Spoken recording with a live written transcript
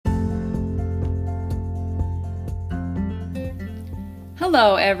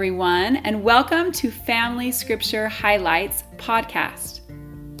Hello, everyone, and welcome to Family Scripture Highlights podcast.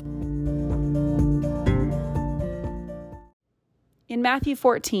 In Matthew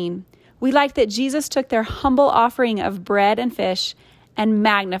 14, we like that Jesus took their humble offering of bread and fish and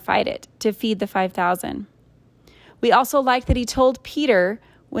magnified it to feed the 5,000. We also like that he told Peter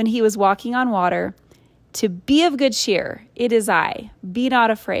when he was walking on water to be of good cheer. It is I. Be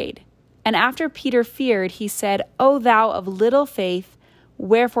not afraid. And after Peter feared, he said, O thou of little faith,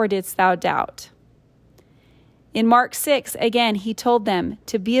 wherefore didst thou doubt? In Mark 6, again, he told them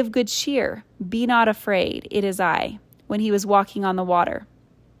to be of good cheer. Be not afraid. It is I, when he was walking on the water.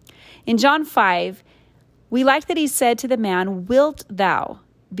 In John 5, we like that he said to the man, Wilt thou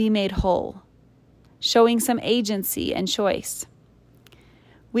be made whole? Showing some agency and choice.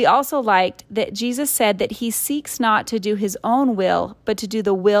 We also liked that Jesus said that he seeks not to do his own will, but to do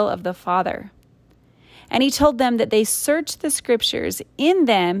the will of the Father. And he told them that they search the scriptures. In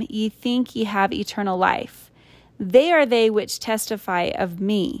them ye think ye have eternal life. They are they which testify of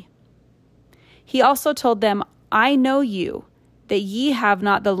me. He also told them, I know you, that ye have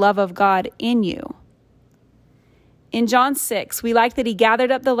not the love of God in you. In John 6, we like that he gathered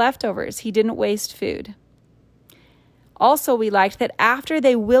up the leftovers. He didn't waste food. Also, we liked that after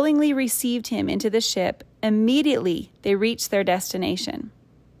they willingly received him into the ship, immediately they reached their destination.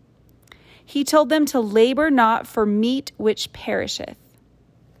 He told them to labor not for meat which perisheth.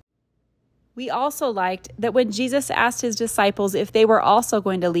 We also liked that when Jesus asked his disciples if they were also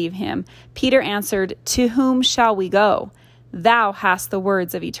going to leave him, Peter answered, To whom shall we go? Thou hast the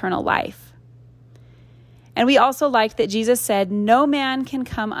words of eternal life. And we also liked that Jesus said, No man can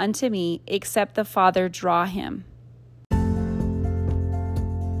come unto me except the Father draw him.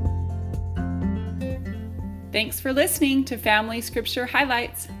 Thanks for listening to Family Scripture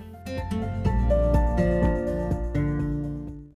Highlights.